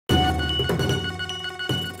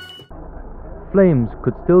Flames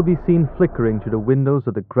could still be seen flickering through the windows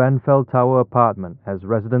of the Grenfell Tower apartment as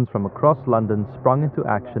residents from across London sprung into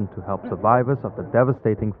action to help survivors of the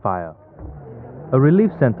devastating fire. A relief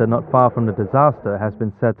centre not far from the disaster has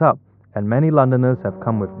been set up, and many Londoners have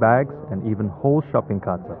come with bags and even whole shopping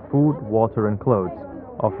carts of food, water and clothes,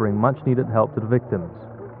 offering much-needed help to the victims.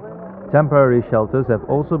 Temporary shelters have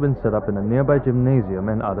also been set up in a nearby gymnasium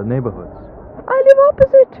and other neighbourhoods. I live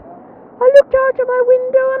opposite. I looked out of my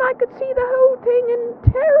window and I could see the whole thing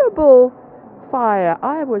in terrible fire.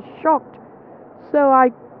 I was shocked. So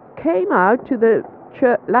I came out to the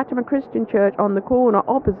Latimer Christian Church on the corner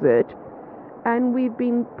opposite, and we've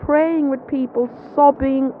been praying with people,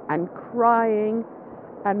 sobbing and crying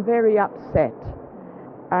and very upset.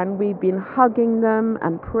 And we've been hugging them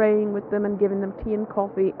and praying with them and giving them tea and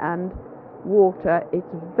coffee and water.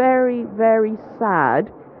 It's very, very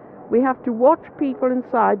sad. We have to watch people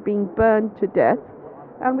inside being burned to death,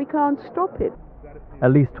 and we can't stop it.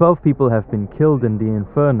 At least 12 people have been killed in the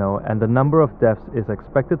inferno, and the number of deaths is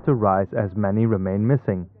expected to rise as many remain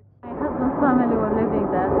missing. My husband's family were living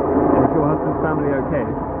there. Is your husband's family okay?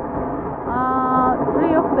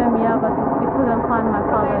 Three of them, yeah, but we couldn't find my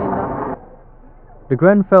father-in-law. The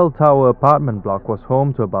Grenfell Tower apartment block was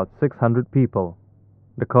home to about 600 people.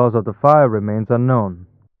 The cause of the fire remains unknown.